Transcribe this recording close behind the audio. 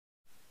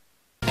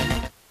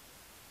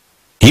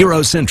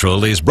Hero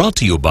Central is brought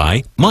to you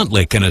by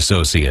Montlick &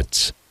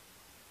 Associates.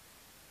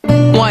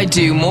 Why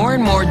do more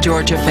and more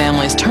Georgia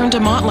families turn to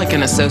Montlick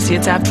 &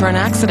 Associates after an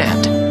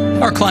accident?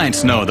 Our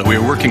clients know that we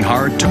are working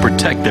hard to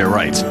protect their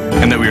rights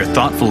and that we are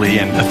thoughtfully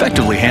and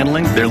effectively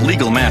handling their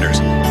legal matters.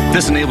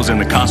 This enables them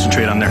to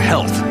concentrate on their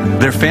health,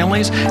 their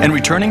families, and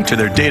returning to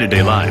their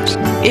day-to-day lives.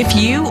 If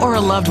you or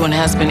a loved one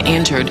has been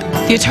injured,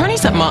 the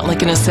attorneys at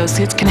Montlick &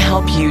 Associates can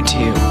help you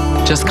too.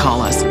 Just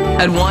call us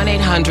at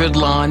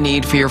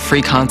 1-800-LAW-NEED for your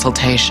free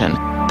consultation.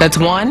 That's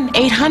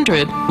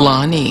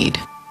 1-800-LAW-NEED.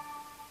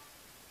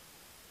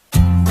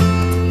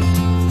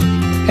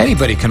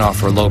 Anybody can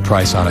offer a low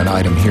price on an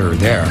item here or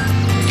there.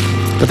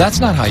 But that's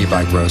not how you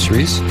buy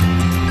groceries.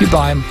 You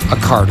buy them a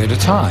cart at a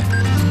time.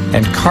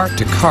 And cart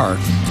to cart,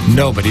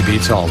 nobody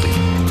beats Aldi.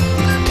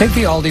 Take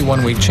the Aldi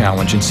 1-week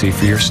challenge and see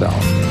for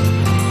yourself.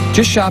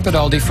 Just shop at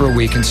Aldi for a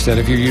week instead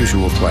of your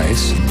usual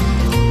place.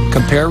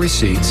 Compare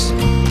receipts,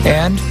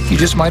 and you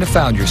just might have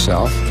found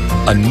yourself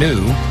a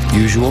new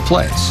usual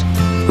place.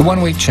 The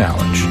 1-week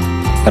challenge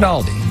at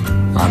Aldi.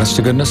 Honest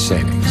to goodness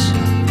savings.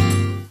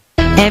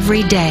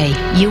 Every day,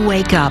 you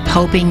wake up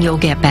hoping you'll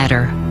get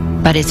better.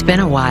 But it's been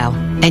a while,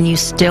 and you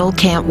still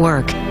can't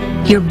work.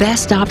 Your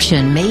best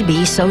option may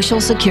be Social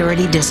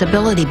Security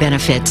disability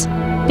benefits.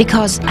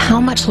 Because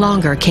how much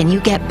longer can you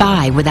get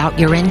by without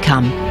your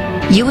income?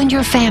 You and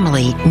your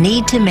family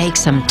need to make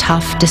some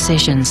tough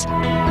decisions.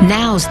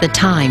 Now's the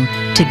time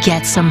to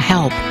get some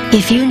help.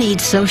 If you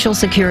need Social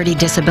Security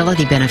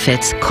disability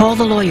benefits, call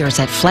the lawyers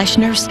at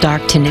Fleshner,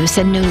 Stark, Tannous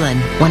 &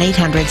 Newland,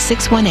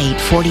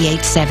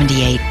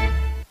 1-800-618-4878.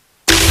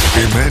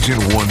 Imagine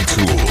one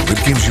tool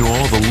that gives you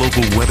all the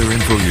local weather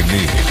info you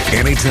need,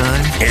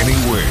 anytime,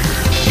 anywhere.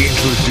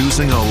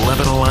 Introducing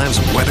 11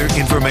 Alive's Weather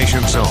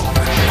Information Zone,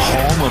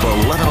 home of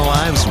 11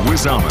 Alive's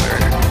Wizometer.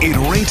 It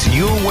rates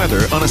your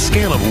weather on a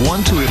scale of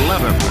 1 to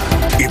 11.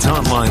 It's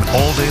online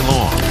all day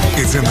long.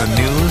 It's in the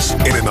news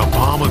and in the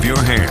palm of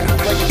your hand.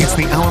 It's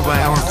the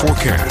hour-by-hour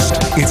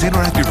forecast. It's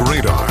interactive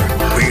radar,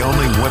 the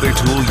only weather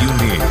tool you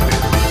need.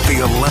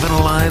 The 11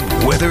 Alive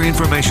Weather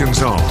Information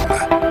Zone.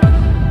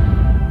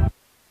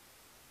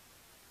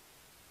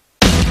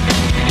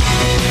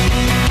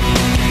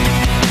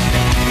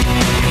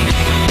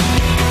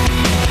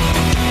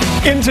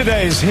 In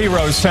today's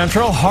Hero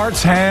Central,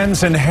 hearts,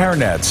 hands, and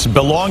hairnets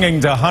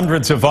belonging to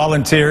hundreds of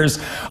volunteers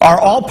are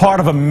all part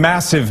of a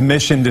massive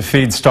mission to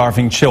feed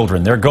starving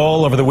children. Their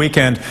goal over the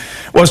weekend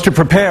was to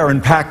prepare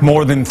and pack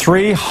more than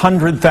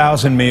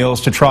 300,000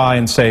 meals to try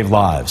and save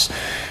lives.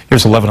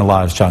 Here's 11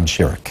 Alive's John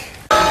Schierick.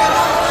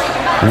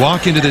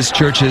 Walk into this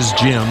church's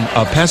gym,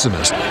 a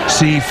pessimist.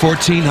 See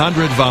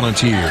 1,400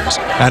 volunteers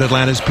at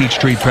Atlanta's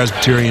Peachtree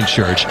Presbyterian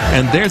Church,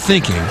 and they're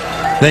thinking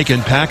they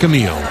can pack a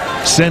meal,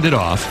 send it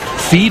off,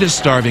 feed a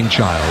starving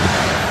child,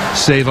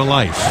 save a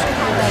life.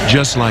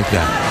 Just like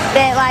that.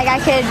 That, I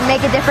could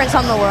make a difference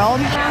on the world.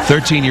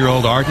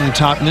 13-year-old Arden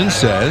Totman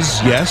says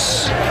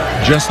yes,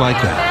 just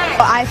like that.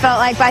 I felt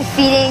like by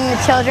feeding the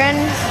children,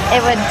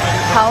 it would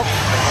help.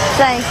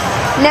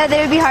 No, that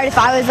would be hard if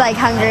I was,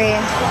 hungry.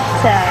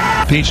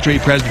 Peachtree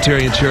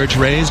Presbyterian Church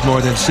raised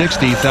more than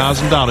 $60,000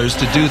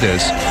 to do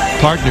this.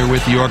 Partner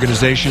with the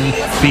organization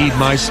Feed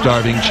My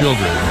Starving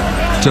Children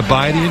to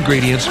buy the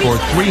ingredients for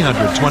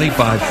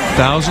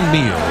 325,000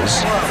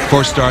 meals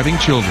for starving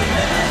children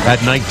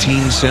at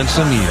 19 cents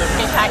a meal.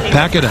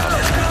 Pack it up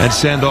and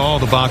send all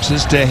the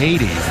boxes to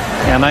Haiti.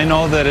 And I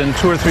know that in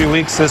 2 or 3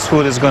 weeks this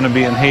food is going to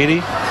be in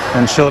Haiti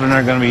and children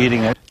are going to be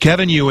eating it.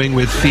 Kevin Ewing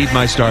with Feed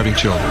My Starving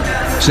Children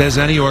says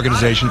any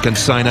organization can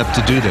sign up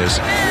to do this.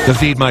 The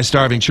Feed My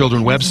Starving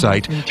Children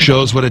website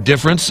shows what a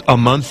difference a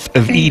month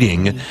of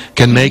eating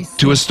can make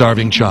to a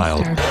starving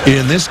child.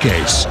 In this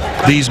case,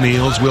 these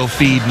meals will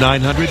feed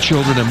 900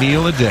 children a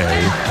meal a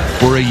day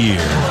for a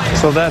year.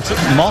 So that's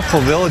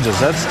multiple villages.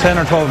 That's 10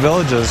 or 12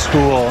 villages who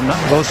will not,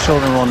 those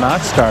children will not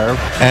starve.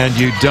 And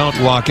you don't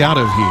walk out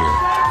of here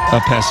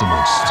a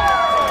pessimist.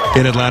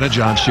 In Atlanta,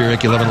 John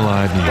Schierick, 11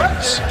 Alive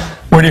News.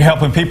 When you're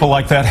helping people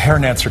like that,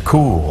 hairnets are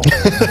cool.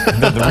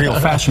 They're the real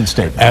fashion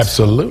statements.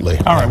 Absolutely.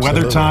 All right,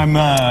 Absolutely. weather time.